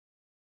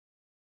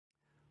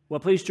Well,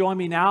 please join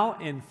me now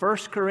in 1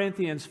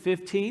 Corinthians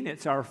 15.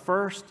 It's our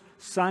first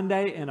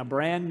Sunday in a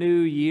brand new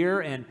year,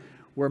 and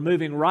we're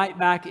moving right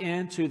back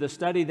into the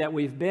study that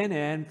we've been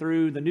in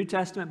through the New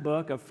Testament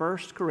book of 1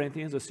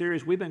 Corinthians, a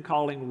series we've been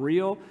calling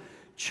Real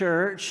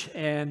Church.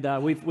 And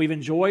we've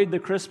enjoyed the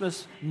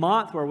Christmas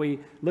month where we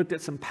looked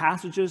at some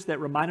passages that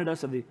reminded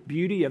us of the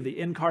beauty of the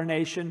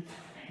incarnation,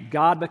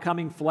 God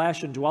becoming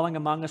flesh and dwelling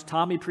among us.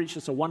 Tommy preached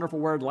us a wonderful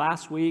word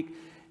last week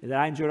that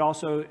I enjoyed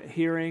also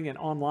hearing and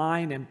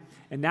online.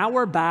 And now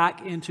we're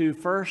back into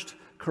 1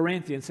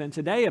 Corinthians. And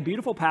today, a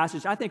beautiful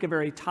passage, I think a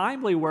very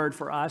timely word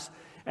for us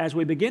as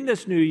we begin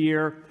this new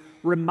year,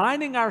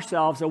 reminding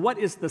ourselves of what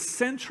is the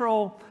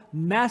central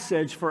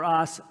message for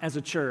us as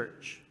a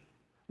church.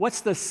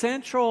 What's the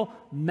central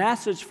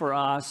message for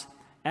us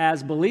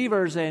as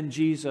believers in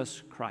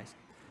Jesus Christ?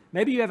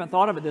 Maybe you haven't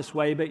thought of it this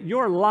way, but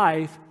your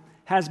life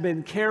has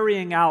been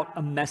carrying out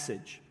a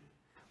message.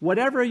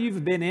 Whatever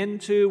you've been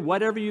into,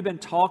 whatever you've been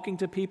talking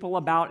to people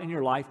about in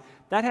your life,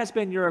 that has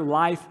been your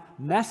life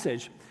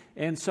message.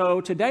 And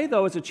so today,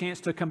 though, is a chance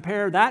to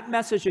compare that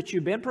message that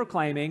you've been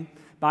proclaiming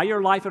by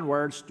your life and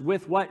words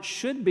with what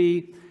should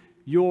be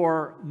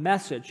your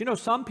message. You know,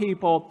 some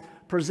people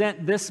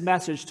present this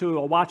message to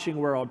a watching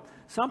world.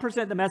 Some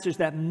present the message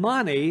that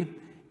money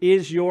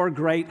is your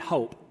great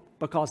hope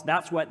because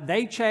that's what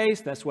they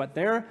chase, that's what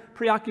they're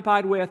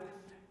preoccupied with.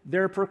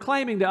 They're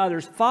proclaiming to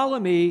others, follow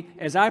me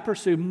as I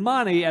pursue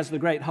money as the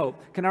great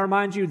hope. Can I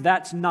remind you,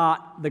 that's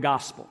not the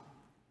gospel.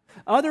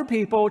 Other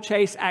people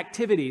chase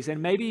activities,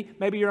 and maybe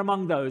you're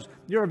among those.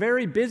 You're a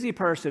very busy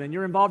person, and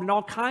you're involved in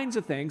all kinds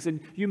of things, and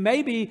you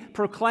may be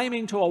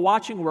proclaiming to a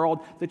watching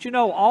world that you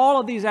know all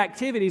of these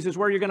activities is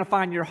where you're going to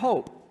find your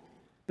hope.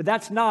 But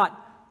that's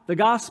not the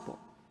gospel.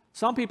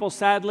 Some people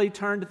sadly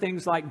turn to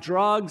things like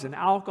drugs and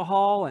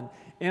alcohol and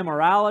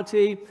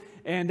immorality,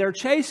 and they're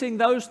chasing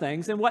those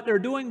things, and what they're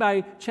doing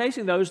by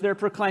chasing those, they're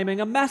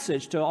proclaiming a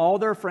message to all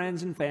their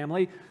friends and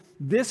family.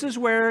 This is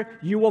where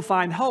you will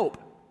find hope.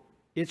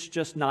 It's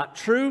just not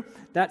true.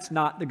 That's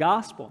not the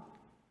gospel.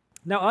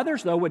 Now,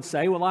 others, though, would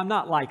say, well, I'm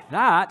not like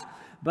that,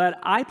 but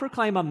I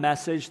proclaim a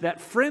message that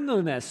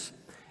friendliness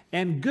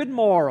and good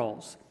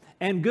morals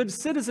and good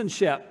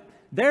citizenship,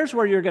 there's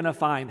where you're going to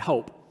find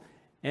hope.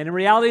 And in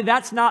reality,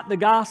 that's not the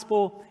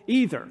gospel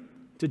either,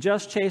 to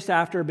just chase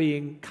after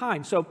being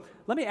kind. So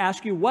let me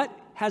ask you, what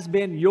has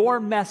been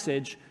your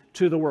message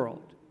to the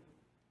world?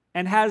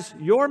 And has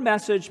your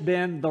message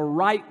been the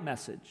right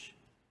message?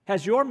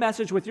 Has your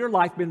message with your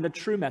life been the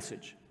true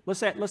message?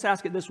 Let's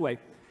ask it this way.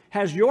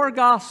 Has your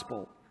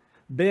gospel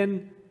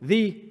been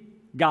the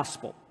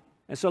gospel?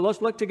 And so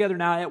let's look together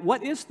now at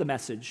what is the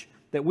message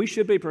that we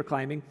should be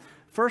proclaiming.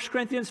 1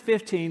 Corinthians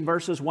 15,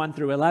 verses 1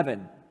 through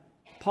 11.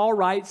 Paul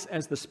writes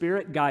as the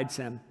Spirit guides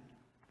him,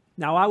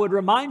 now I would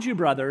remind you,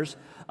 brothers,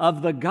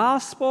 of the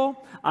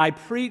gospel I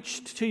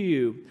preached to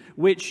you,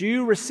 which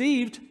you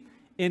received,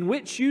 in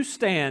which you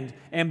stand,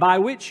 and by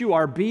which you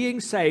are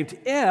being saved,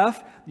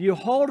 if you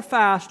hold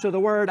fast to the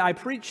word I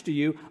preached to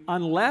you,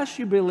 unless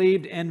you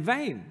believed in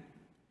vain.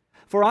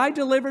 For I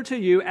delivered to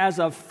you as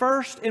of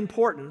first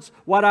importance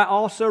what I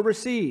also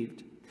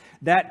received,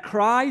 that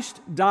Christ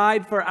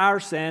died for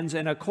our sins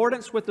in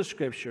accordance with the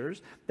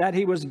Scriptures, that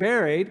He was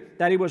buried,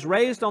 that He was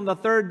raised on the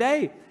third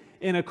day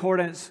in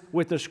accordance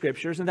with the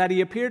Scriptures, and that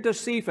He appeared to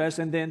Cephas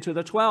and then to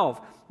the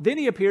 12. Then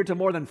He appeared to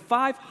more than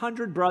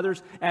 500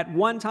 brothers at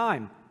one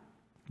time,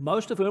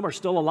 most of whom are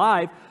still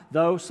alive,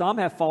 though some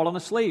have fallen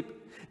asleep.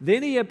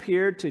 Then He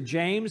appeared to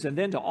James and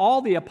then to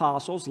all the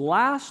apostles.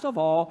 Last of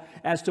all,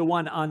 as to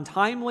one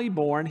untimely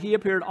born, He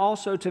appeared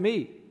also to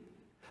me.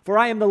 For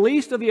I am the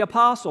least of the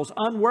apostles,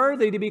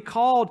 unworthy to be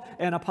called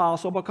an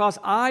apostle, because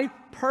I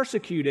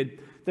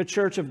persecuted the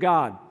church of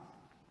God.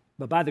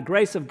 But by the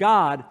grace of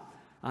God,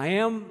 I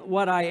am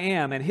what I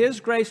am, and His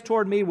grace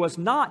toward me was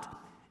not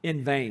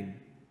in vain.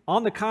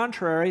 On the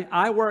contrary,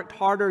 I worked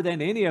harder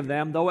than any of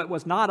them, though it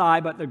was not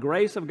I, but the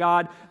grace of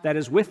God that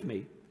is with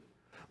me.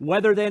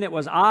 Whether then it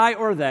was I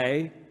or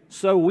they,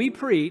 so we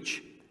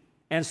preach,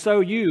 and so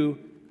you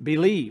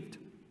believed.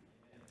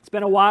 It's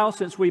been a while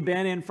since we've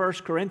been in 1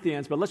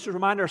 Corinthians, but let's just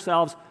remind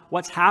ourselves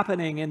what's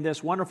happening in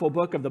this wonderful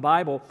book of the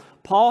Bible.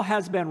 Paul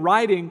has been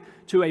writing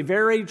to a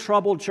very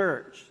troubled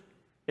church.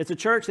 It's a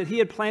church that he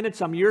had planted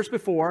some years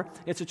before.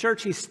 It's a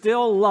church he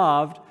still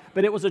loved,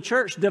 but it was a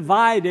church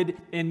divided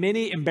in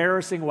many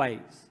embarrassing ways.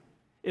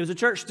 It was a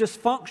church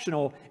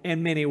dysfunctional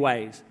in many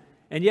ways.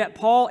 And yet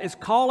Paul is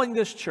calling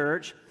this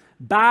church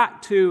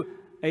back to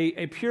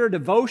a pure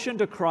devotion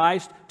to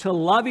Christ, to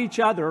love each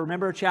other,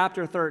 remember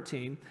chapter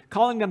 13,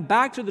 calling them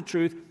back to the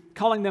truth,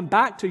 calling them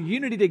back to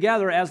unity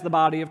together as the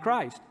body of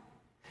Christ.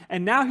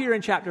 And now here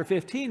in chapter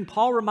 15,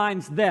 Paul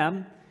reminds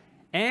them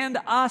and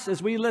us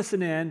as we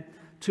listen in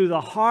to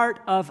the heart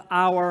of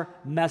our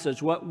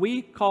message, what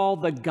we call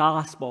the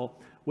gospel,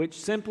 which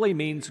simply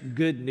means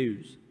good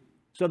news.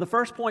 So the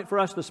first point for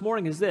us this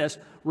morning is this: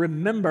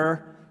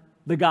 remember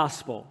the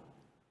gospel.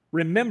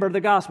 Remember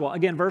the gospel.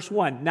 Again, verse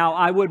 1. Now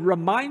I would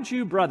remind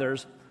you,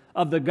 brothers,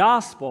 of the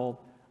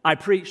gospel I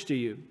preached to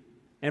you.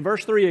 And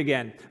verse 3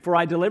 again, "For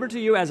I delivered to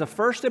you as of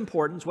first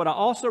importance what I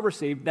also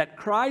received, that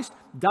Christ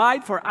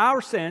died for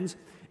our sins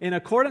in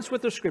accordance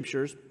with the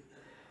Scriptures,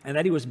 and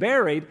that He was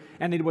buried,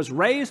 and He was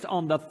raised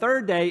on the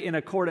third day in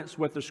accordance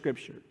with the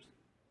Scriptures."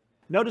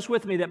 Notice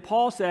with me that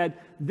Paul said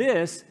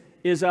this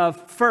is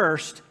of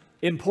first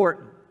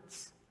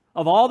importance.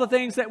 Of all the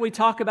things that we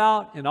talk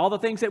about and all the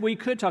things that we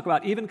could talk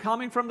about, even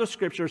coming from the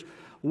Scriptures,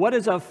 what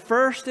is of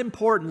first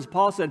importance?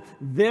 Paul said,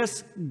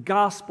 this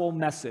gospel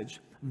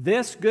message,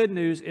 this good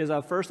news is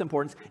of first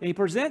importance. And he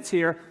presents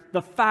here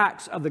the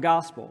facts of the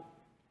gospel.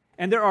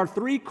 And there are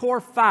three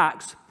core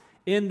facts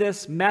in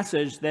this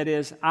message that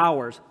is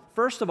ours.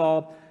 First of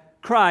all,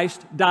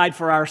 Christ died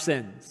for our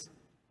sins.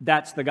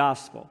 That's the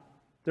gospel.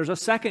 There's a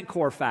second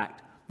core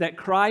fact, that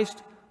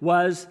Christ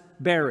was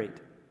buried.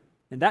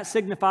 And that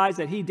signifies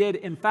that He did,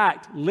 in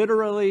fact,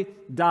 literally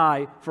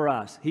die for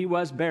us. He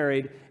was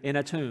buried in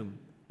a tomb.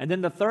 And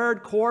then the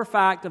third core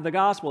fact of the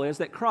gospel is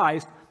that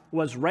Christ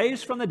was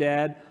raised from the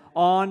dead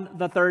on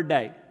the third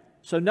day.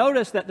 So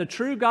notice that the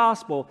true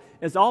gospel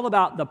is all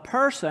about the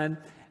person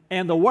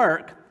and the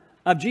work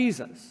of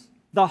Jesus.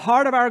 The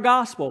heart of our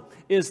gospel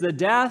is the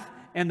death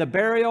and the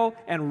burial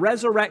and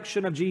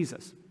resurrection of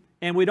Jesus.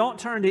 And we don't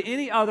turn to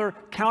any other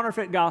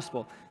counterfeit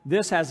gospel.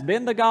 This has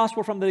been the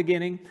gospel from the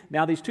beginning.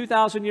 Now, these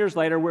 2,000 years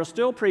later, we're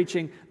still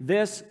preaching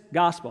this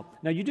gospel.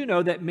 Now, you do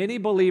know that many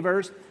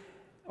believers,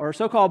 or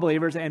so-called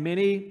believers, and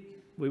many,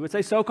 we would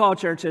say so-called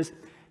churches,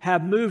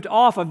 have moved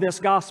off of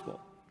this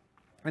gospel.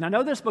 And I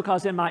know this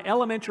because in my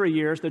elementary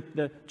years,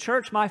 the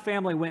church my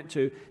family went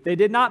to, they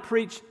did not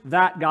preach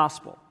that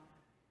gospel.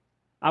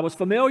 I was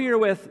familiar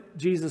with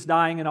Jesus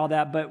dying and all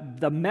that, but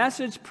the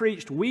message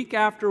preached week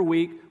after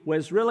week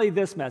was really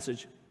this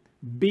message: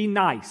 be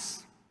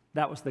nice.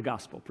 That was the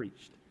gospel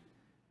preached.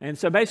 And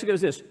so basically it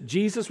was this: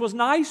 Jesus was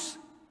nice,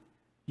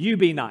 you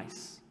be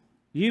nice.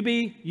 You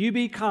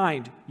be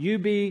kind, you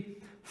be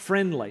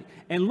friendly.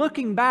 And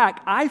looking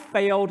back, I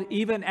failed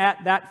even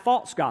at that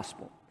false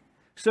gospel.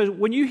 So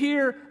when you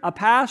hear a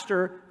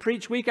pastor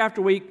preach week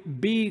after week,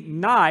 be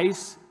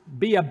nice,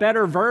 be a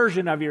better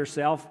version of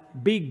yourself,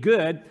 be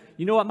good,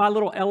 you know what my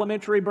little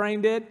elementary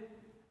brain did?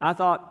 I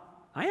thought,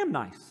 I am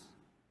nice.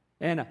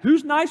 And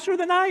who's nicer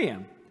than I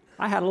am?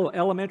 I had a little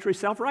elementary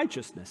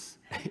self-righteousness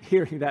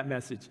hearing that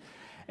message.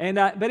 And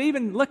but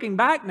even looking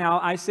back now,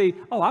 I see,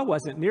 I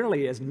wasn't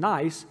nearly as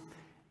nice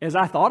as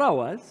I thought I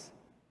was.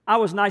 I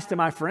was nice to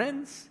my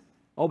friends.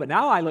 But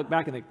now I look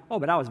back and think,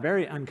 but I was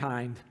very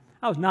unkind.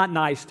 I was not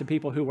nice to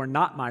people who were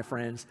not my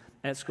friends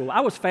at school.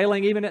 I was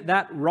failing even at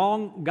that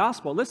wrong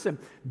gospel. Listen,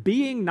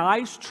 being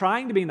nice,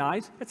 trying to be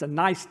nice, it's a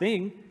nice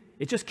thing.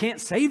 It just can't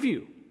save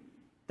you.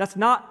 That's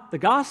not the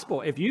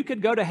gospel. If you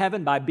could go to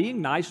heaven by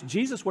being nice,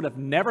 Jesus would have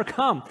never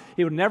come.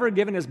 He would never have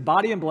given His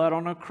body and blood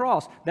on a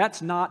cross.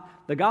 That's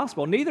not the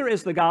gospel. Neither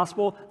is the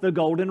gospel the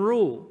golden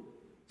rule.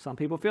 Some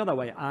people feel that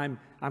way.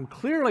 I'm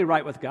clearly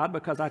right with God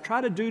because I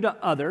try to do to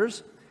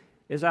others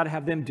as I'd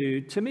have them do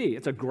to me.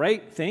 It's a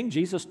great thing.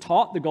 Jesus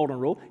taught the golden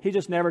rule. He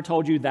just never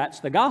told you that's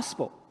the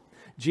gospel.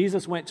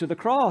 Jesus went to the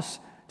cross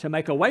to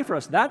make a way for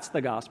us. That's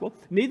the gospel.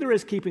 Neither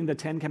is keeping the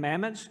 10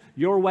 Commandments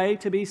your way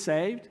to be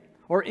saved,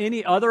 or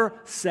any other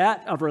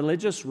set of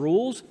religious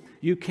rules.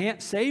 You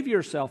can't save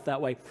yourself that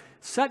way.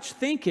 Such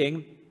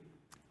thinking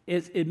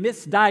it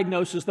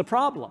misdiagnoses the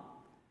problem.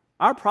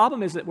 Our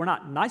problem is that we're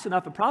not nice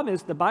enough. The problem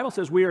is the Bible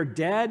says we are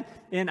dead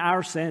in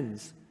our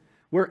sins.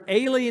 We're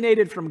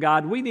alienated from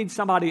God. We need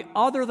somebody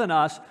other than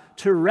us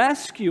to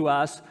rescue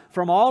us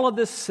from all of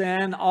this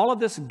sin, all of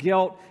this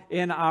guilt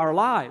in our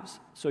lives.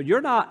 So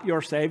you're not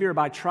your Savior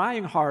by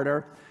trying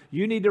harder.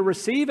 You need to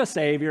receive a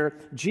Savior,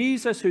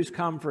 Jesus, who's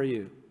come for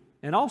you.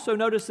 And also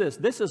notice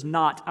this is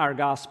not our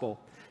gospel,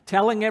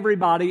 telling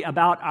everybody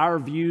about our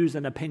views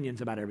and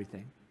opinions about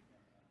everything.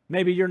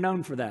 Maybe you're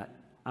known for that.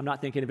 I'm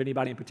not thinking of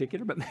anybody in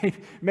particular, but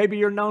maybe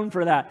you're known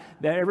for that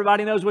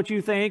everybody knows what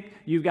you think.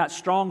 You've got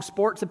strong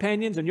sports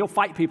opinions, and you'll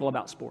fight people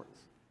about sports.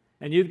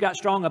 And you've got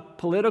strong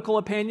political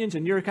opinions,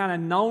 and you're kind of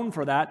known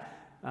for that.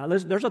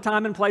 There's a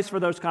time and place for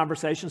those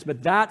conversations,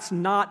 but that's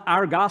not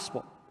our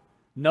gospel.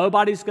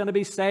 Nobody's going to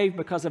be saved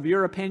because of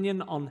your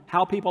opinion on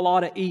how people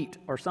ought to eat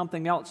or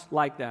something else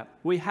like that.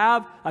 We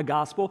have a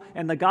gospel,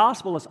 and the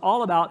gospel is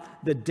all about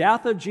the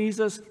death of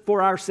Jesus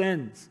for our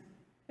sins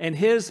and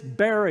His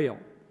burial.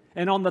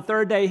 And on the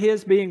third day,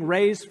 His being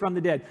raised from the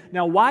dead.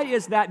 Now, why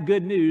is that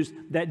good news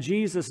that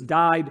Jesus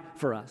died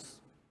for us?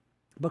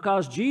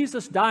 Because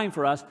Jesus dying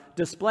for us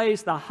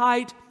displays the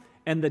height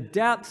and the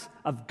depths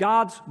of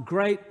God's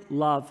great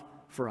love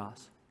for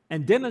us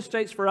and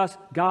demonstrates for us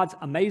God's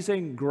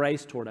amazing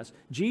grace toward us.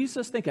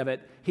 Jesus, think of it,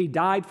 He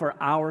died for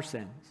our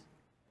sins.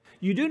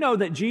 You do know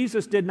that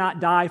Jesus did not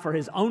die for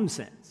His own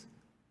sins.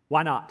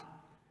 Why not?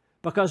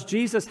 Because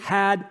Jesus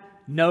had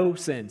no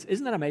sins.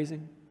 Isn't that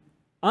amazing?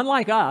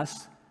 Unlike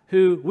us,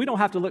 who we don't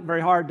have to look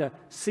very hard to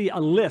see a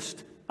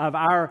list of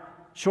our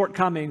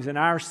shortcomings and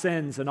our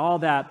sins and all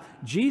that.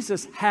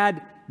 Jesus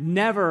had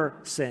never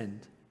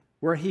sinned.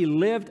 where he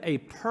lived a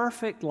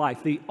perfect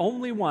life, the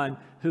only one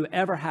who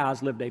ever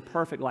has lived a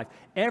perfect life.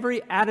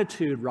 Every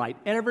attitude right,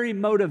 every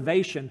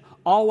motivation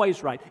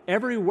always right,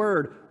 every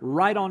word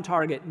right on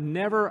target,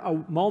 never a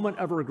moment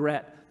of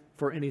regret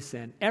for any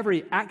sin.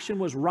 Every action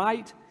was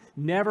right,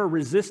 never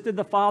resisted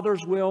the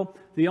Father's will,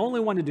 the only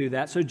one to do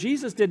that. So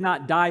Jesus did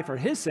not die for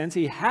his sins.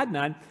 He had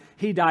none.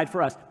 He died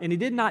for us. And he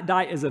did not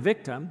die as a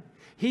victim.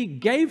 He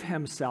gave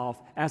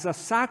himself as a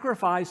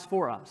sacrifice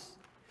for us.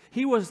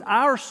 He was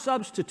our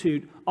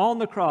substitute on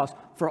the cross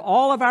for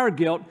all of our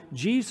guilt.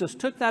 Jesus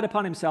took that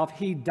upon himself.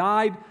 He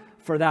died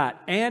for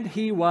that, and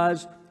he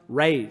was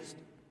raised.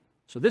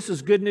 So this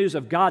is good news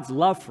of God's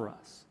love for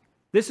us.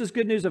 This is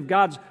good news of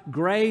God's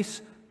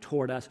grace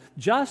toward us.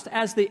 Just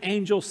as the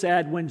angel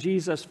said when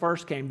Jesus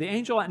first came, the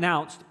angel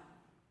announced,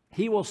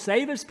 he will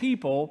save his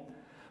people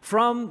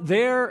from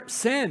their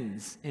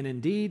sins. And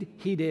indeed,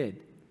 he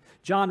did.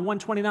 John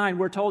 1:29,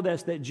 we're told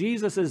this, that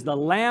Jesus is the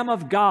Lamb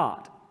of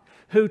God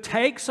who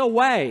takes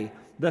away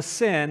the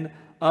sin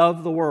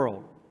of the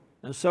world.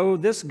 And so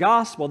this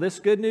gospel, this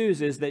good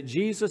news is that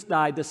Jesus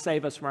died to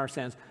save us from our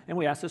sins. And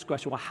we ask this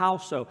question, well, how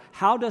so?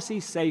 How does he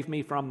save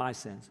me from my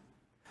sins?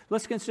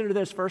 Let's consider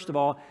this, first of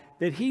all,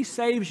 that he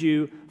saves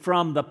you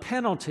from the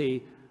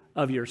penalty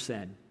of your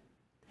sin.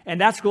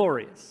 And that's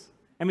glorious.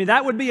 I mean,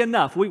 that would be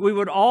enough. We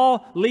would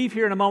all leave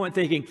here in a moment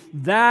thinking,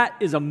 that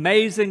is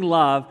amazing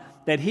love,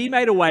 that he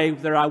made a way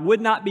that I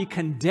would not be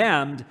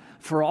condemned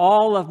for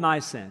all of my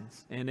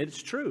sins. And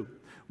it's true.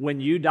 When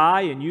you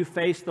die and you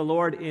face the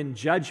Lord in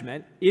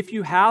judgment, if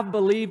you have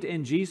believed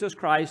in Jesus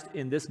Christ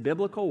in this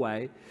biblical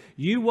way,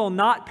 you will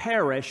not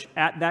perish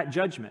at that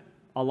judgment,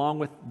 along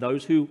with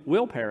those who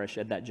will perish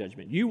at that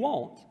judgment. You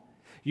won't.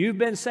 You've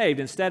been saved.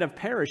 Instead of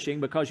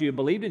perishing because you have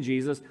believed in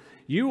Jesus,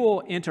 you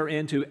will enter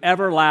into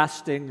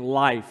everlasting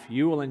life.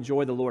 You will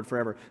enjoy the Lord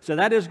forever. So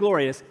that is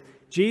glorious.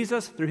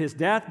 Jesus, through his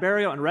death,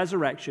 burial, and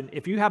resurrection,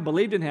 if you have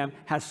believed in him,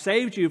 has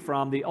saved you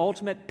from the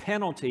ultimate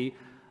penalty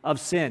of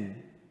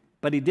sin.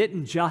 But he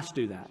didn't just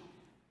do that.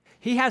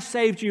 He has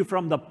saved you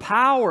from the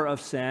power of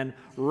sin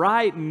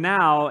right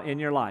now in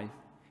your life.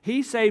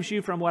 He saves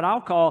you from what I'll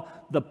call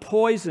the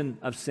poison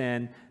of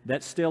sin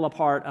that's still a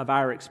part of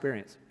our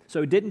experience.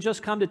 So he didn't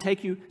just come to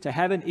take you to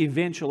heaven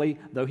eventually,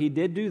 though he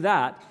did do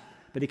that,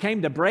 but he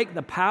came to break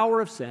the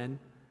power of sin,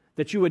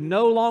 that you would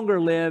no longer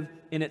live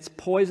in its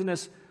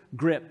poisonous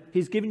grip.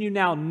 He's given you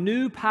now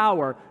new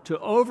power to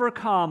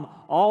overcome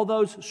all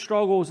those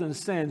struggles and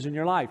sins in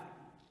your life.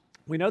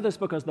 We know this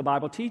because the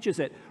Bible teaches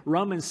it.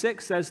 Romans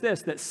 6 says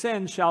this, that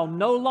sin shall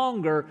no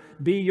longer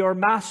be your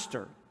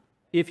master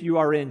if you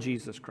are in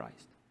Jesus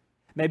Christ.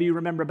 Maybe you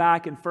remember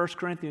back in 1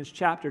 Corinthians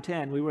chapter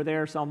 10, we were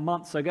there some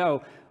months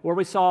ago, where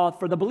we saw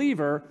for the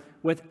believer,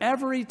 with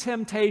every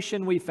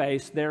temptation we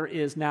face, there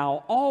is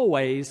now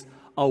always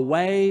a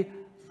way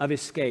of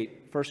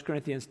escape. 1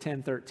 Corinthians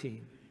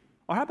 10:13.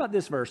 Or how about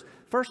this verse?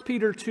 1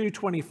 Peter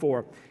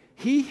 2:24.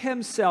 He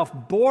himself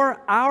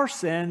bore our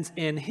sins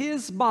in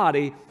his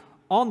body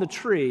on the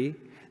tree,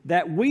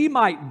 that we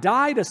might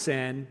die to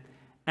sin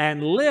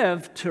and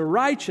live to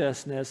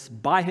righteousness.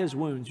 By his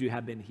wounds you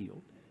have been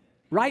healed.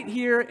 Right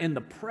here in the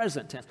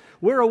present tense.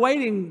 We're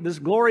awaiting this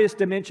glorious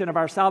dimension of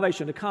our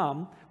salvation to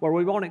come, where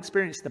we won't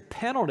experience the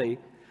penalty,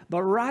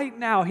 but right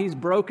now he's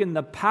broken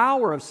the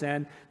power of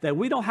sin, that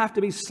we don't have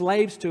to be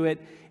slaves to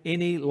it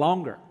any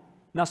longer.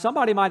 Now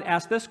somebody might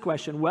ask this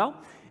question, well,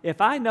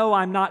 if I know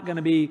I'm not going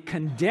to be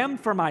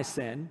condemned for my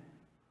sin,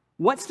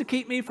 what's to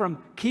keep me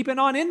from keeping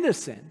on in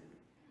this sin?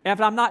 If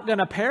I'm not going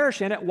to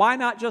perish in it, why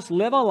not just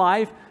live a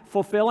life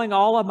fulfilling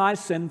all of my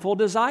sinful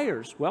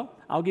desires? Well,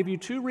 I'll give you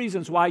two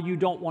reasons why you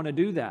don't want to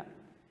do that.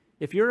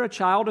 If you're a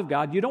child of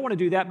God, you don't want to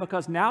do that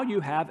because now you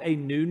have a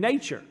new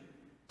nature.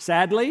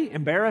 Sadly,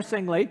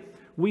 embarrassingly,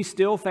 we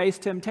still face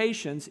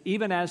temptations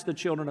even as the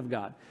children of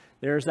God.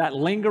 There's that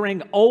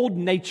lingering old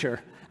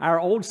nature, our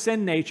old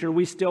sin nature,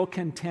 we still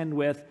contend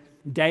with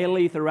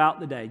daily throughout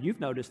the day.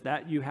 You've noticed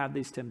that. You have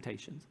these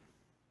temptations.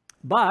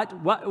 But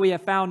what we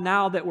have found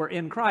now that we're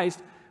in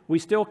Christ, we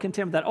still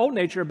contend with that old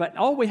nature, but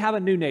we have a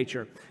new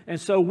nature.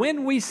 And so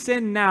when we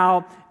sin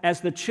now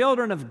as the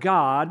children of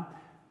God,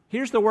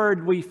 here's the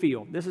word we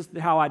feel. This is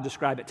how I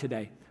describe it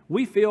today.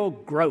 We feel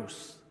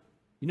gross.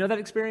 You know that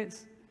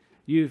experience?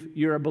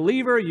 You're a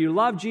believer, you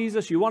love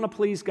Jesus, you want to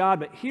please God,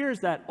 but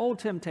here's that old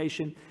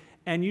temptation,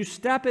 and you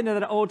step into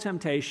that old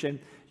temptation.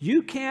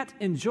 You can't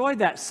enjoy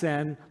that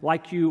sin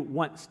like you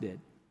once did.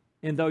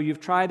 And though you've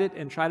tried it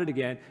and tried it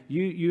again,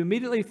 you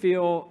immediately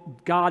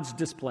feel God's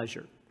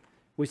displeasure.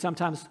 We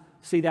sometimes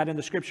see that in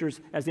the Scriptures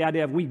as the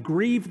idea of we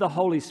grieve the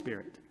Holy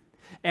Spirit.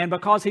 And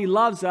because he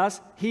loves us,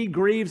 he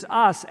grieves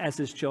us as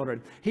his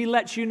children. He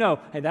lets you know,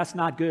 hey, that's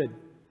not good.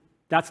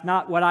 That's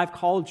not what I've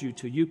called you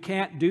to. You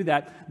can't do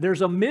that.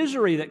 There's a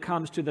misery that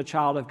comes to the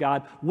child of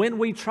God when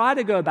we try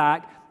to go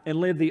back and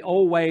live the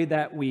old way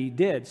that we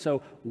did.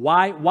 So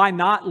why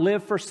not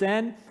live for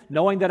sin,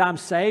 knowing that I'm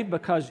saved?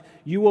 Because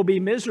you will be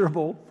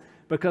miserable,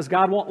 because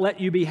God won't let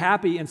you be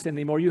happy in sin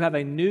anymore. You have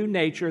a new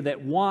nature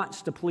that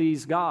wants to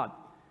please God.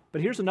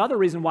 But here's another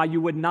reason why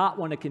you would not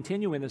want to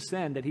continue in the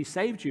sin that he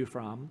saved you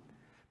from,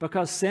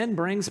 because sin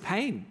brings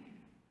pain.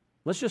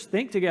 Let's just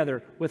think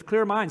together with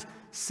clear minds.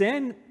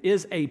 Sin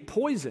is a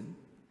poison.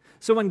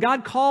 So when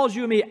God calls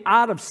you and me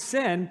out of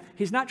sin,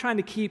 He's not trying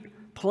to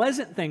keep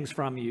pleasant things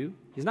from you.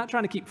 He's not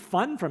trying to keep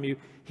fun from you.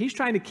 He's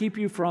trying to keep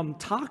you from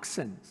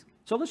toxins.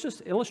 So let's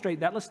just illustrate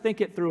that. Let's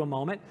think it through a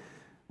moment.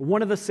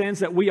 One of the sins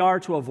that we are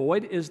to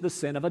avoid is the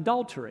sin of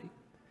adultery.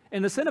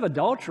 And the sin of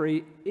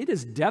adultery, it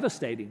is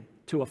devastating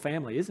to a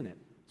family, isn't it?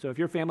 So if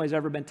your family has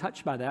ever been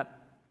touched by that,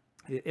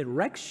 it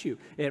wrecks you.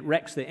 It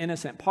wrecks the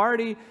innocent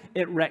party.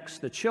 It wrecks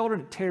the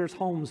children. It tears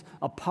homes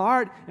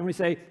apart. And we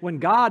say, when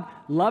God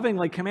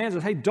lovingly commands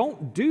us, hey,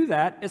 don't do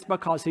that, it's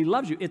because He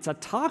loves you. It's a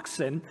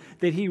toxin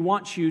that He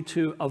wants you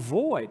to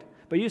avoid.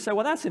 But you say,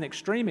 well, that's an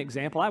extreme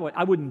example.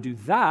 I wouldn't do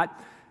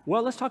that.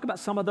 Well, let's talk about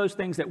some of those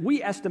things that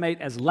we estimate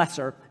as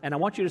lesser. And I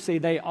want you to see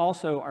they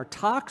also are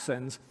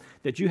toxins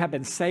that you have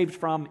been saved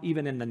from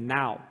even in the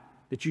now,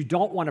 that you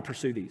don't want to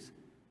pursue these.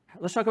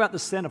 Let's talk about the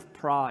sin of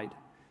pride.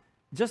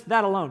 Just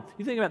that alone.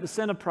 You think about the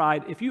sin of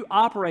pride. If you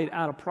operate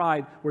out of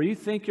pride where you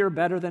think you're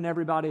better than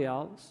everybody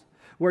else,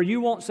 where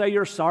you won't say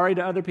you're sorry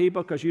to other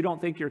people because you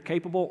don't think you're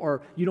capable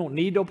or you don't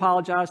need to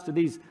apologize to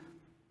these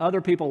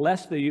other people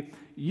less than you,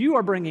 you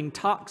are bringing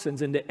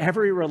toxins into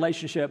every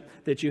relationship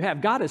that you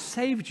have. God has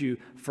saved you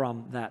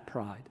from that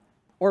pride.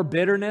 Or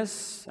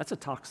bitterness, that's a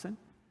toxin.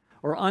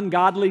 Or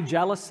ungodly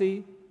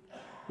jealousy.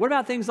 What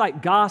about things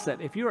like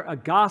gossip? If you're a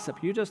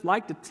gossip, you just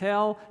like to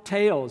tell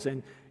tales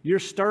and you're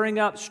stirring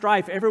up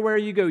strife everywhere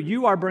you go,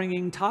 you are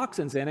bringing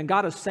toxins in, and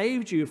God has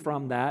saved you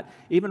from that,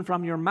 even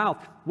from your mouth.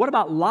 What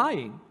about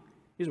lying?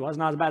 He said, well, it's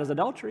not as bad as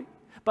adultery.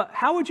 But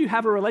how would you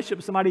have a relationship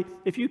with somebody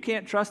if you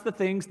can't trust the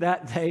things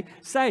that they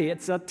say?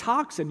 It's a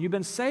toxin. You've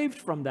been saved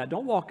from that.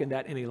 Don't walk in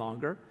that any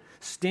longer.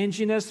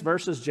 Stinginess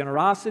versus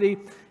generosity.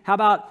 How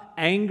about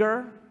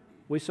anger?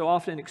 We so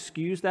often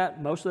excuse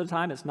that. Most of the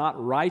time, it's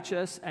not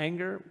righteous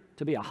anger.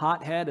 To be a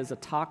hothead is a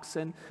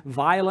toxin.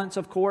 Violence,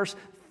 of course,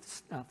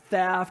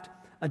 theft,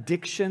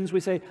 addictions. We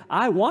say,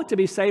 I want to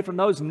be saved from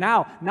those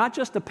now, not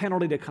just the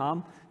penalty to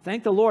come.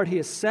 Thank the Lord, He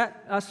has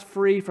set us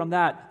free from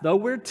that. Though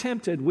we're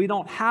tempted, we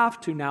don't have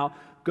to now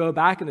go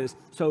back into this.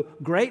 So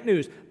great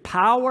news,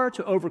 power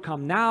to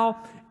overcome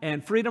now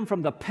and freedom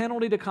from the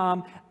penalty to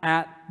come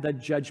at the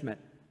judgment.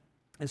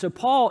 And so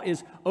Paul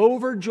is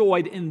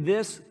overjoyed in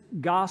this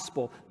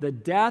gospel, the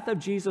death of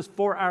Jesus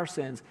for our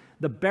sins,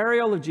 the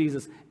burial of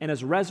Jesus, and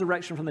His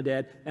resurrection from the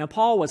dead. And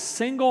Paul was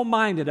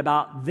single-minded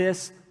about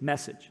this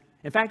message.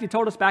 In fact, he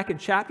told us back in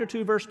chapter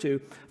 2, verse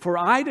 2, for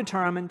I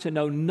determined to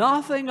know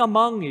nothing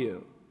among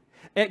you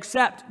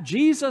except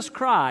Jesus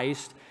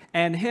Christ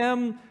and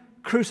Him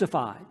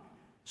crucified.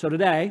 So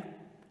today,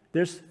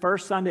 this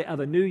first Sunday of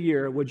a new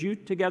year, would you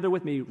together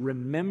with me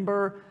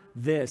remember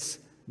this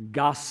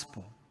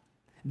gospel?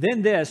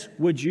 Then this,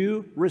 would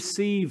you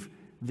receive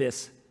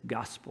this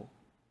gospel?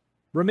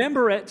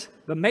 Remember it,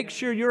 but make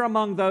sure you're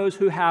among those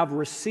who have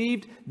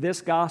received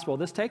this gospel.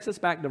 This takes us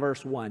back to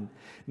verse 1.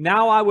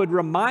 Now I would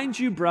remind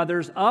you,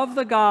 brothers, of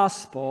the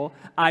gospel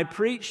I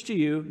preached to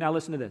you. Now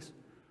listen to this.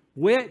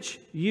 Which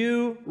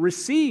you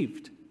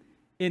received,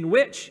 in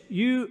which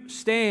you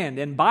stand,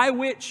 and by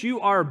which you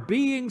are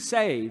being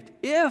saved,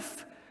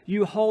 if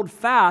you hold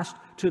fast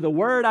to the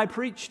word I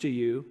preached to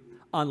you,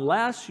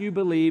 unless you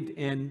believed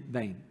in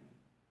vain.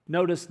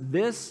 Notice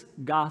this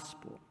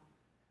gospel,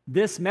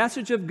 this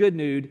message of good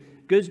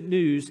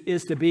news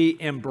is to be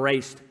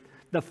embraced.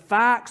 The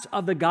facts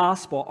of the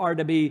gospel are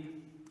to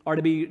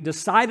be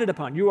decided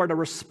upon. You are to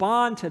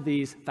respond to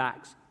these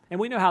facts.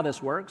 And we know how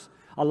this works.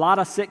 A lot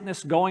of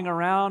sickness going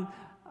around.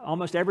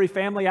 Almost every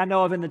family I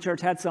know of in the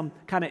church had some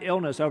kind of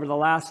illness over the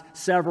last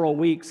several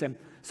weeks. And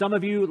some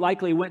of you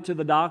likely went to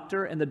the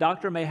doctor, and the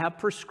doctor may have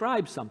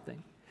prescribed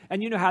something.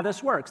 And you know how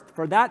this works.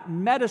 For that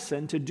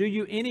medicine to do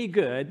you any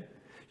good,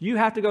 you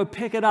have to go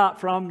pick it up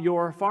from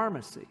your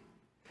pharmacy.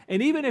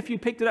 And even if you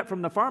picked it up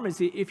from the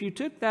pharmacy, if you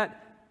took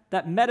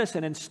that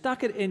medicine and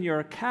stuck it in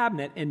your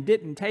cabinet and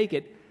didn't take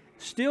it,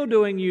 still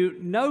doing you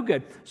no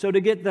good. So to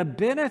get the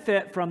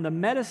benefit from the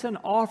medicine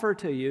offered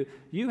to you,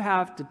 you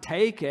have to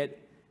take it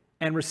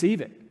and receive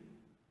it.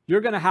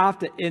 You're going to have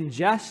to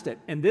ingest it.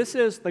 And this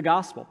is the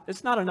gospel.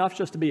 It's not enough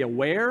just to be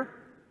aware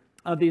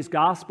of these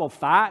gospel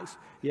facts.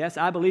 Yes,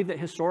 I believe that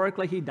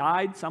historically He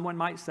died, someone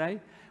might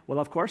say. Well,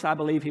 of course, I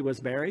believe He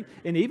was buried.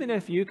 And even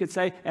if you could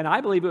say, and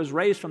I believe He was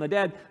raised from the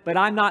dead, but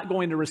I'm not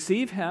going to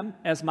receive Him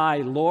as my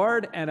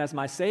Lord and as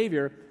my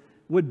Savior,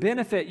 would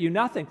benefit you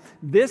nothing.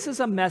 This is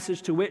a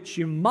message to which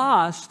you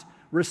must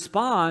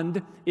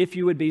respond if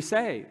you would be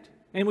saved.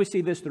 And we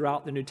see this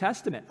throughout the New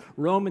Testament.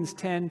 Romans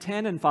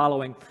 10:10 and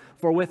following.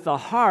 For with the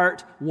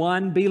heart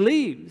one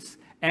believes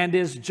and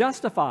is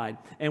justified,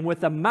 and with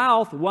the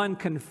mouth one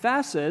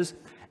confesses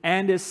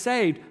and is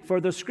saved.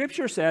 For the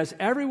Scripture says,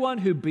 everyone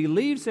who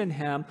believes in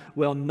Him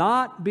will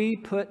not be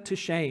put to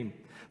shame.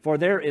 For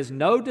there is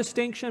no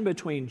distinction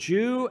between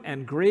Jew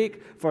and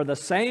Greek, for the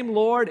same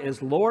Lord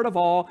is Lord of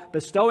all,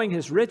 bestowing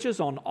His riches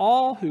on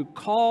all who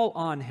call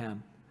on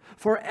Him.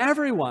 For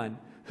everyone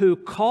who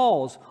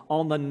calls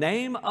on the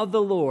name of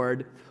the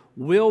Lord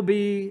will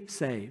be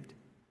saved.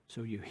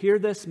 So you hear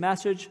this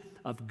message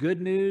of good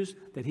news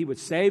that he would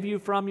save you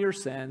from your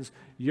sins.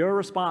 Your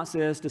response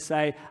is to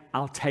say,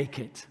 I'll take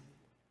it.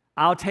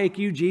 I'll take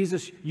you,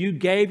 Jesus. You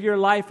gave your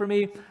life for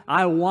me.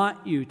 I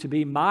want you to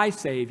be my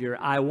Savior.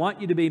 I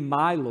want you to be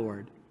my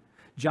Lord.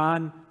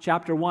 John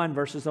chapter 1,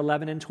 verses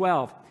 11 and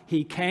 12.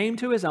 He came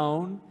to his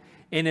own,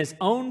 and his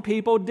own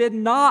people did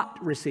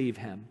not receive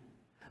him.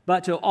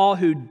 But to all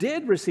who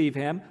did receive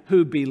him,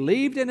 who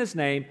believed in his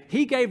name,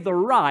 he gave the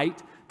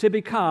right to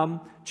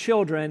become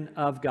children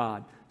of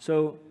God.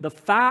 So the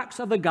facts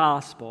of the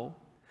gospel,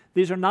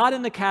 these are not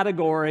in the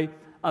category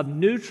of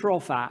neutral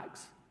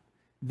facts.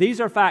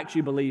 These are facts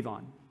you believe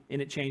on, and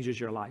it changes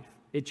your life.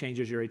 It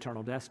changes your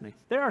eternal destiny.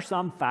 There are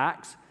some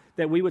facts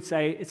that we would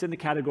say it's in the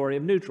category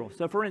of neutral.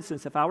 So for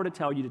instance, if I were to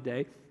tell you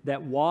today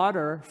that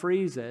water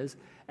freezes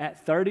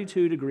at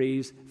 32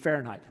 degrees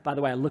Fahrenheit. By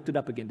the way, I looked it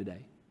up again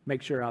today.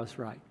 Make sure I was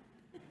right.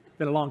 It's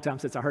been a long time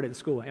since I heard it in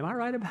school. Am I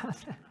right about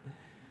that?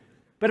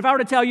 But if I were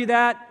to tell you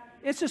that,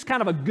 it's just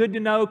kind of a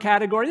good-to-know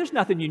category. There's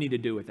nothing you need to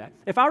do with that.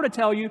 If I were to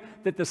tell you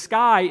that the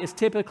sky is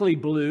typically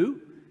blue,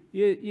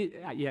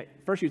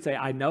 first you'd say,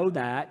 I know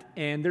that,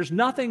 and there's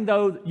nothing,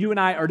 though, you and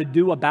I are to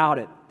do about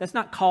it. That's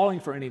not calling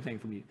for anything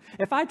from you.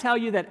 If I tell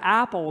you that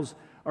apples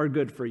are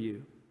good for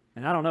you,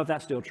 and I don't know if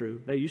that's still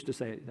true. They used to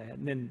say that,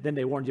 and then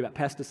they warned you about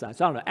pesticides.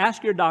 So I don't know.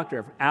 Ask your doctor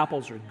if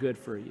apples are good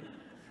for you.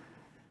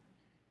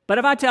 But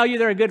if I tell you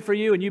they're good for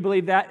you and you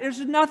believe that, there's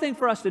nothing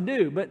for us to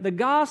do. But the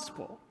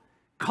gospel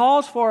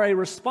calls for a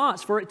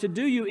response. For it to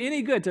do you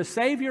any good, to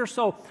save your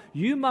soul,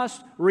 you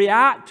must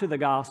react to the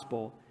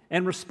gospel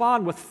and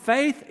respond with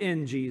faith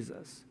in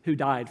Jesus, who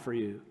died for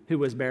you, who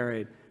was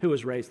buried, who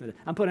was raised from the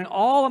dead. I'm putting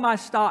all of my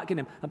stock in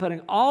him. I'm putting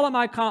all of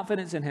my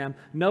confidence in him,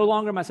 no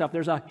longer myself.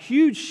 There's a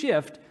huge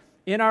shift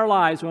in our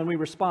lives when we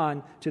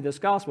respond to this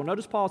gospel.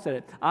 Notice Paul said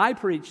it. I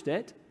preached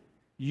it.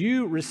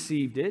 You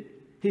received it.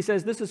 He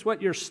says this is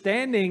what you're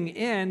standing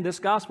in, this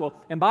gospel,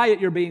 and by it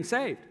you're being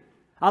saved.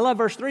 I love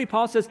verse 3.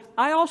 Paul says,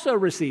 I also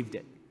received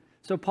it.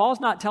 So Paul's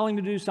not telling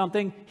to do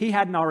something he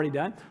hadn't already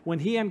done. When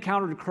he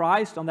encountered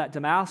Christ on that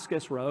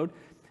Damascus road,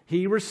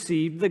 he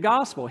received the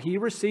gospel. He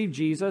received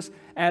Jesus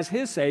as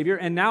his Savior,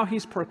 and now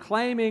he's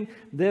proclaiming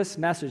this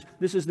message.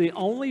 This is the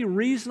only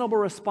reasonable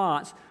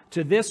response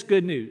to this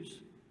good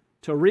news.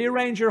 To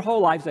rearrange your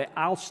whole life, say,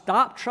 I'll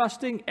stop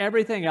trusting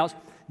everything else.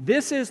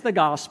 This is the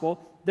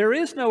gospel. There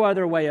is no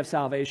other way of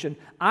salvation.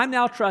 I'm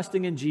now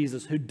trusting in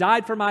Jesus, who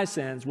died for my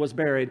sins, was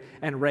buried,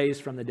 and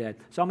raised from the dead.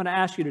 So I'm going to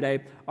ask you today,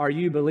 are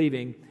you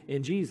believing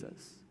in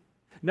Jesus?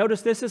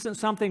 Notice this isn't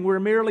something we're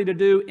merely to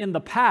do in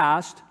the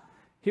past.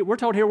 We're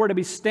told here we're to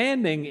be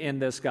standing in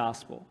this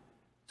gospel.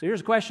 So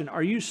here's a question.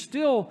 Are you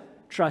still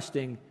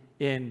trusting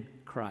in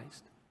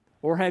Christ?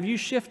 Or have you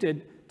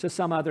shifted to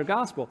some other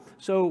gospel?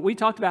 So we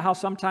talked about how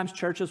sometimes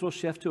churches will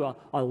shift to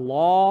a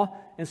law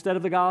instead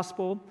of the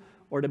gospel,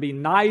 or to be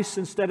nice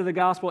instead of the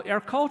gospel.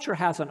 Our culture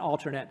has an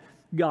alternate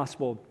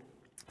gospel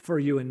for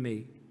you and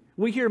me.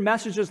 We hear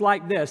messages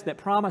like this that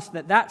promise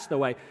that that's the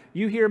way.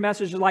 You hear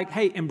messages like,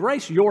 hey,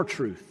 embrace your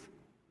truth.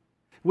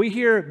 We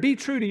hear, be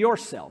true to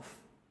yourself.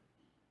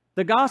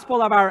 The gospel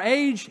of our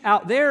age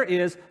out there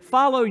is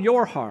follow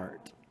your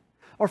heart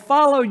or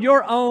follow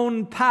your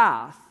own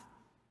path.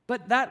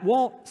 But that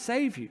won't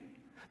save you.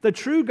 The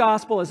true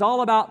gospel is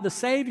all about the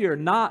Savior,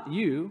 not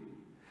you.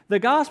 The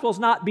gospel is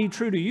not be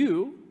true to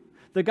you.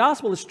 The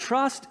gospel is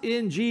trust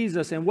in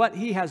Jesus and what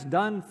he has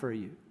done for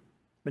you.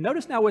 But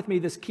notice now with me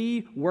this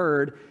key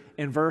word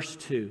in verse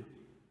 2.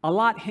 A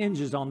lot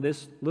hinges on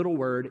this little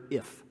word,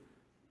 if.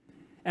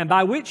 And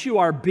by which you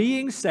are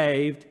being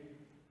saved,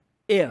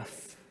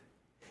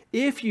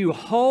 if you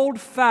hold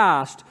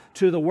fast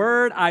to the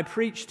word I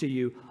preached to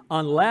you,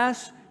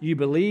 unless you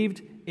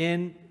believed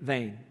in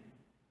vain.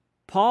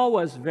 Paul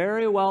was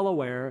very well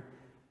aware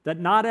that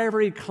not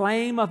every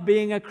claim of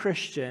being a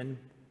Christian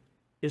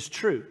is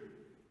true.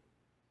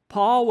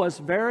 Paul was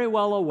very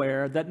well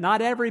aware that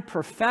not every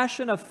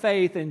profession of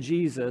faith in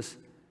Jesus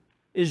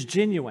is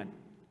genuine.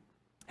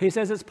 He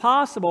says it's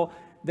possible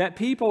that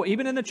people,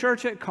 even in the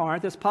church at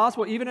Corinth, it's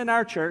possible even in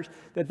our church,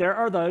 that there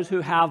are those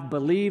who have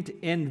believed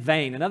in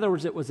vain. In other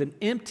words, it was an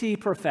empty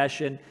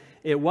profession.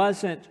 It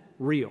wasn't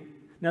real.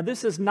 Now,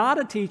 this is not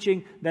a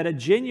teaching that a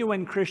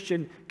genuine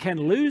Christian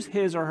can lose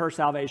his or her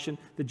salvation.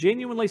 The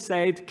genuinely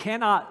saved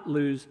cannot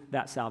lose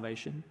that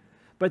salvation.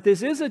 But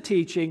this is a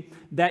teaching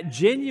that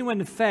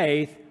genuine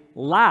faith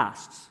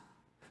lasts.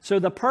 So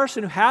the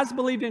person who has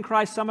believed in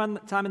Christ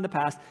sometime in the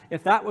past,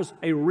 if that was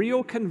a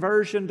real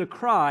conversion to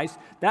Christ,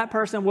 that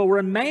person will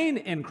remain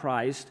in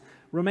Christ,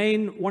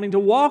 remain wanting to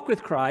walk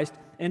with Christ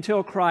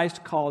until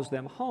Christ calls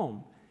them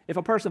home. If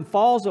a person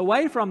falls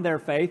away from their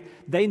faith,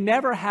 they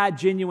never had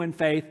genuine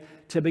faith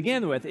to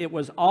begin with. It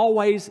was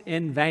always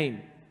in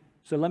vain.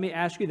 So let me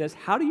ask you this.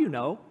 How do you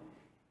know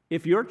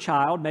if your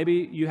child,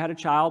 maybe you had a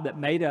child that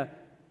made a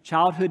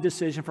childhood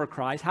decision for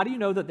Christ, how do you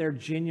know that they're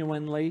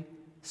genuinely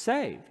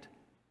saved?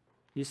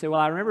 You say, well,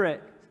 I remember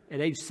at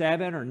age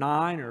 7 or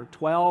 9 or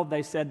 12,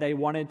 they said they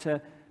wanted to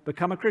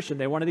become a Christian.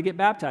 They wanted to get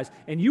baptized.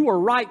 And you were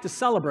right to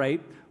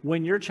celebrate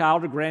when your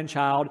child or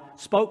grandchild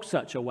spoke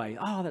such a way.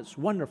 Oh, that's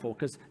wonderful,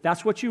 because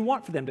that's what you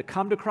want for them, to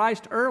come to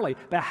Christ early.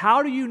 But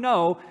how do you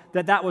know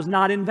that that was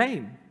not in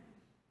vain?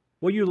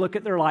 Well, you look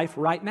at their life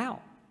right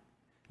now.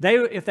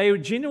 If they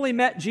genuinely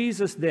met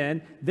Jesus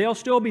then, they'll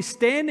still be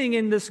standing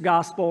in this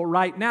gospel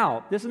right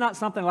now. This is not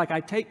something like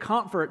I take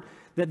comfort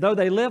that though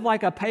they live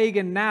like a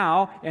pagan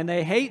now and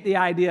they hate the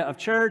idea of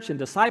church and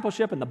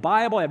discipleship and the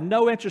Bible, I have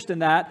no interest in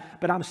that,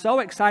 but I'm so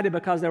excited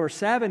because they were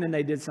 7 and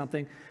they did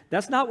something.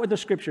 That's not what the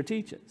Scripture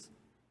teaches.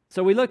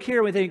 So we look here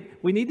and we think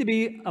we need to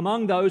be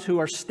among those who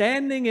are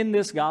standing in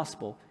this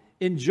gospel,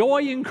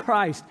 enjoying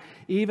Christ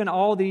even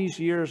all these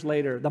years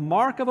later. The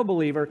mark of a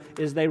believer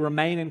is they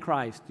remain in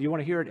Christ. Do you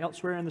want to hear it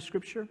elsewhere in the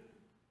Scripture?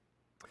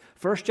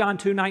 1 John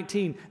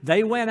 2:19,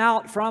 they went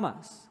out from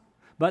us,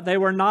 but they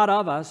were not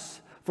of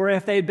us. For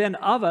if they'd been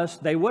of us,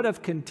 they would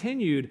have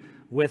continued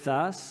with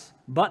us,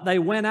 but they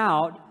went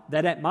out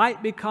that it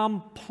might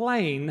become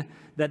plain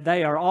that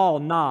they are all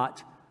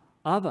not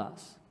of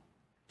us.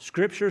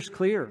 Scripture's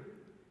clear.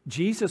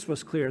 Jesus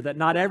was clear that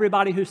not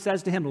everybody who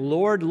says to him,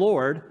 Lord,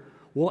 Lord,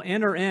 will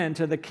enter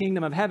into the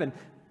kingdom of heaven.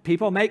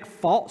 People make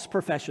false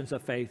professions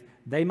of faith.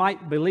 They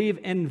might believe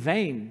in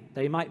vain.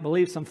 They might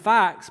believe some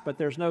facts, but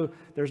there's no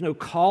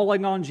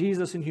calling on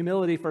Jesus in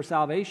humility for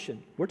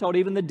salvation. We're told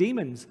even the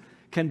demons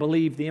can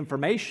believe the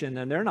information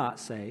and they're not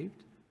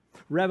saved.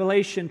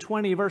 Revelation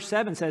 20 verse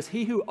 7 says,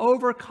 he who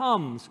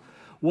overcomes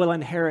will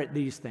inherit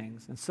these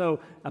things. And so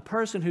a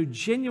person who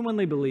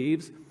genuinely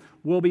believes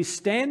will be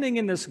standing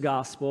in this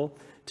gospel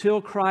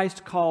till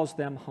Christ calls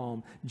them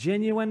home.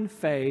 Genuine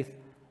faith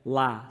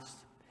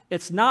lasts.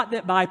 It's not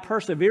that by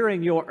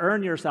persevering you'll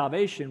earn your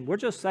salvation. We're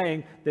just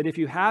saying that if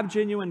you have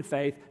genuine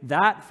faith,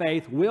 that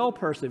faith will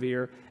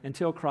persevere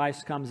until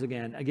Christ comes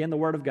again. Again, the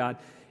Word of God.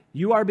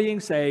 You are being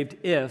saved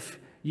if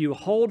you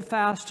hold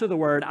fast to the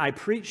word I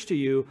preach to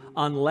you,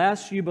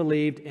 unless you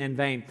believed in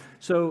vain.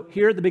 So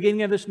here at the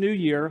beginning of this new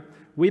year,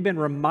 we've been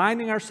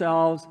reminding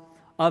ourselves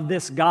of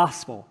this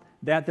gospel,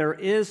 that there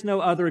is no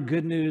other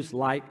good news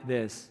like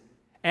this.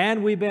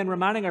 And we've been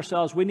reminding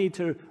ourselves we need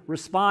to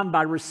respond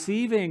by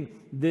receiving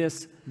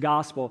this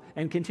gospel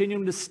and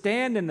continuing to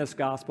stand in this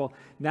gospel.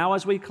 Now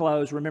as we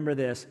close, remember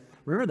this.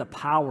 Remember the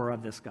power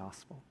of this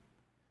gospel.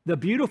 The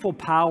beautiful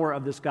power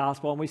of this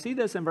gospel. And we see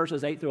this in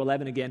verses 8 through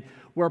 11 again,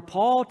 where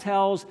Paul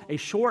tells a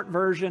short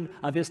version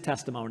of his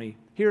testimony.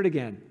 Hear it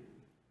again.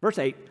 Verse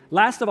 8,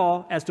 last of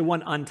all, as to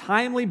one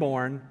untimely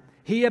born,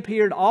 he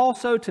appeared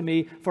also to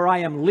me, for I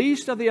am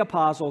least of the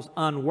apostles,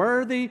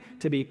 unworthy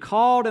to be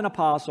called an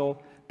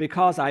apostle,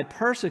 because I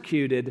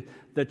persecuted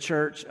the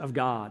church of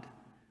God.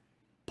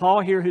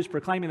 Paul here, who's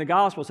proclaiming the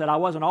gospel, said, I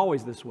wasn't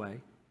always this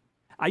way.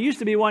 I used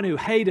to be one who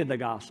hated the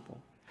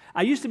gospel.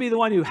 I used to be the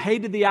one who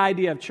hated the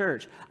idea of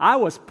church. I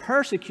was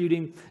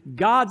persecuting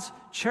God's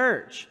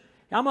church.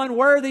 I'm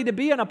unworthy to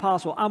be an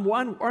apostle. I'm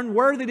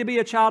unworthy to be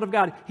a child of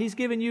God. He's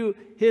given you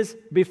his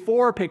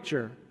before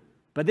picture.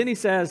 But then he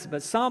says,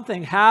 but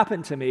something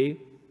happened to me.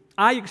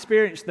 I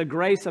experienced the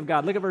grace of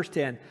God. Look at verse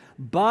 10.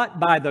 But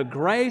by the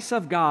grace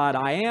of God,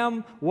 I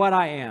am what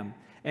I am.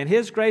 And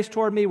his grace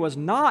toward me was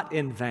not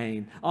in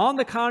vain. On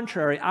the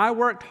contrary, I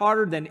worked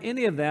harder than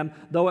any of them,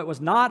 though it was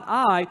not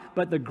I,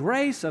 but the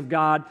grace of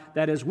God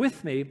that is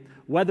with me.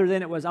 Whether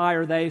then it was I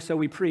or they, so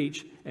we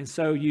preach, and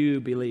so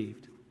you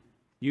believed.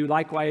 You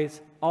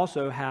likewise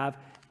also have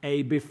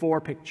a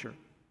before picture.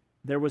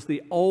 There was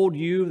the old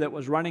you that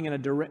was running in a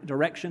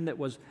direction that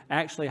was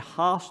actually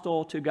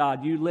hostile to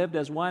God. You lived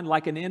as one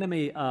like an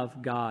enemy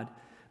of God,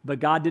 but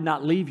God did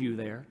not leave you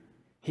there.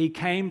 He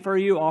came for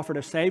you, offered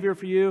a Savior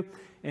for you.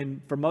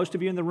 And for most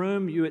of you in the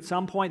room, you at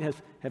some point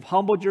have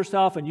humbled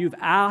yourself and you've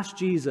asked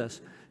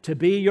Jesus to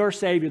be your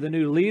Savior, the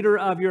new leader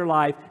of your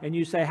life. And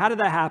you say, how did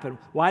that happen?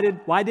 Why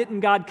didn't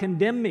God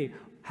condemn me?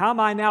 How am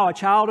I now a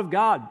child of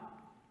God?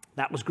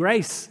 That was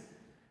grace.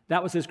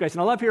 That was his grace.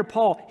 And I love here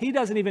Paul, he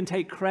doesn't even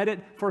take credit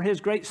for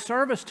his great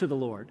service to the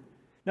Lord.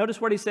 Notice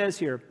what he says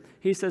here.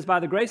 He says, by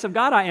the grace of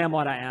God I am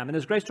what I am. And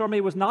his grace toward me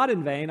was not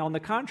in vain. On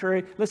the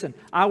contrary, listen,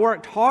 I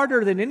worked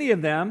harder than any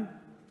of them.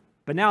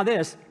 But now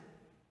this,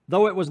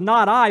 though it was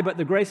not I, but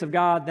the grace of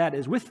God that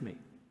is with me.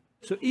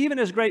 So even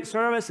his great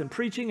service and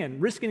preaching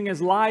and risking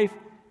his life,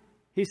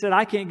 he said,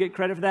 I can't get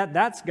credit for that.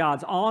 That's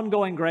God's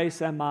ongoing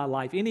grace in my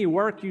life. Any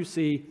work you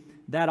see,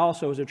 that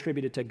also is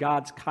attributed to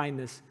God's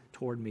kindness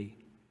toward me.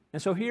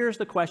 And so here's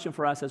the question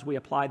for us as we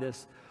apply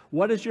this.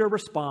 What is your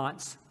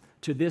response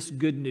to this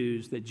good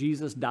news that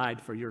Jesus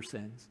died for your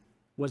sins,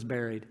 was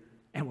buried,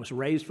 and was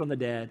raised from the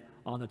dead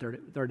on the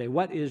third day?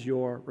 What is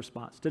your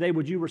response? Today,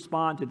 would you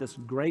respond to this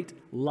great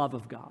love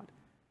of God,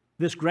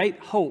 this great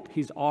hope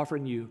he's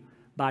offering you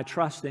by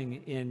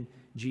trusting in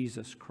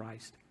Jesus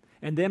Christ?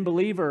 And then,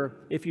 believer,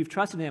 if you've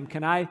trusted him,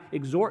 can I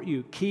exhort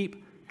you,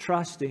 keep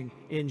trusting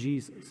in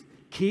Jesus.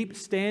 Keep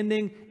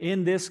standing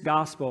in this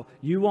gospel.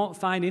 You won't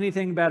find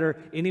anything better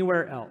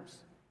anywhere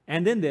else.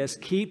 And then this,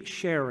 keep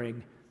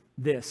sharing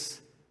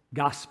this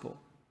gospel.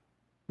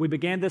 We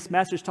began this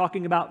message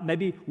talking about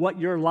maybe what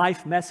your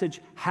life message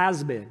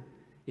has been.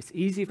 It's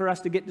easy for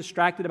us to get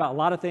distracted about a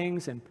lot of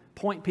things and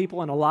point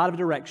people in a lot of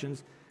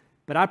directions.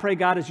 But I pray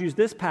God has used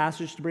this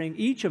passage to bring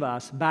each of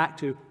us back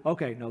to,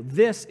 okay, no,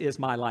 this is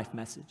my life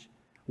message.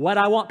 What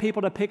I want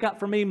people to pick up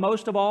from me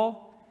most of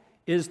all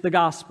is the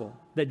gospel,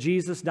 that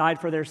Jesus died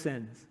for their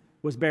sins,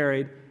 was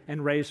buried,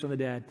 and raised from the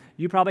dead.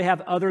 You probably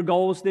have other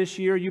goals this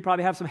year. You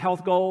probably have some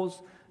health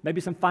goals, maybe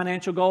some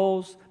financial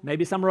goals,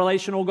 maybe some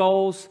relational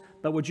goals.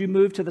 But would you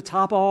move to the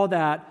top of all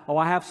that? Oh,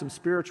 I have some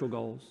spiritual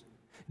goals.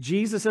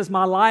 Jesus is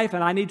my life,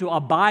 and I need to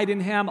abide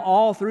in Him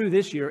all through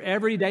this year,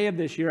 every day of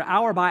this year,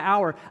 hour by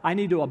hour. I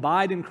need to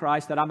abide in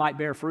Christ that I might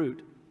bear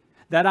fruit,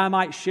 that I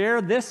might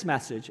share this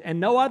message and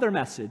no other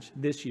message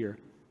this year,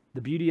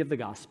 the beauty of the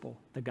gospel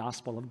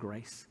of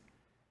grace.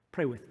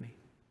 Pray with me.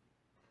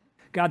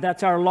 God,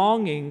 that's our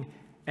longing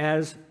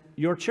as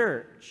your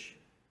church,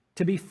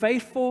 to be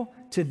faithful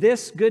to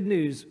this good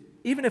news.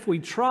 Even if we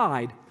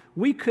tried,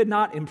 we could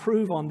not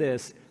improve on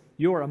this,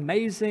 your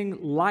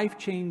amazing,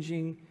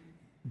 life-changing,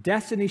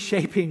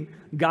 destiny-shaping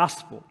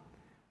gospel.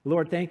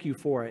 Lord, thank you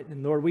for it.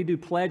 And Lord, we do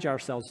pledge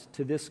ourselves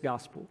to this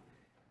gospel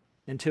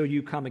until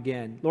you come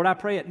again. Lord, I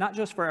pray it not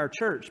just for our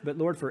church, but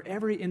Lord, for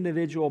every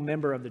individual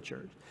member of the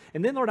church.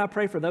 And then, Lord, I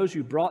pray for those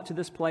you brought to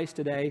this place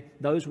today,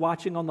 those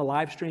watching on the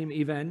live stream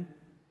even.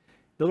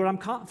 Lord, I'm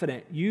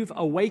confident you've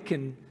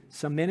awakened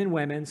some men and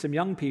women, some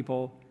young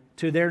people,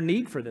 to their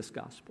need for this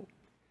gospel.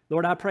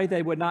 Lord, I pray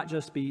they would not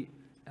just be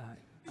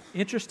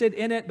interested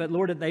in it, but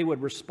Lord, that they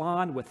would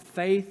respond with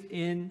faith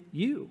in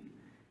you,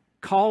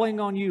 calling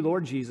on you,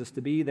 Lord Jesus,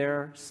 to be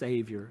their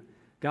Savior.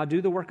 God,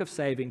 do the work of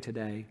saving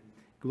today.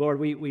 Lord,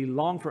 we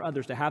long for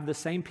others to have the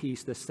same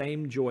peace, the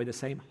same joy, the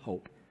same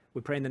hope.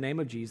 We pray in the name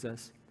of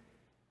Jesus.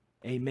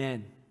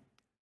 Amen.